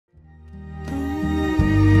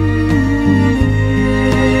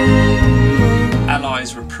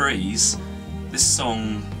Reprise, this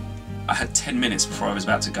song, I had 10 minutes before I was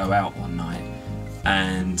about to go out one night,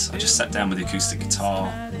 and I just sat down with the acoustic guitar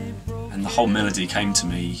and the whole melody came to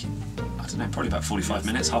me, I don't know, probably about 45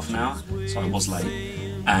 minutes, half an hour, so I was late.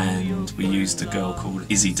 And we used a girl called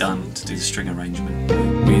Izzy Dunn to do the string arrangement.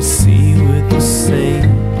 We see with the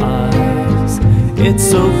same eyes,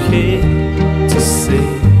 it's okay to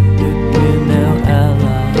say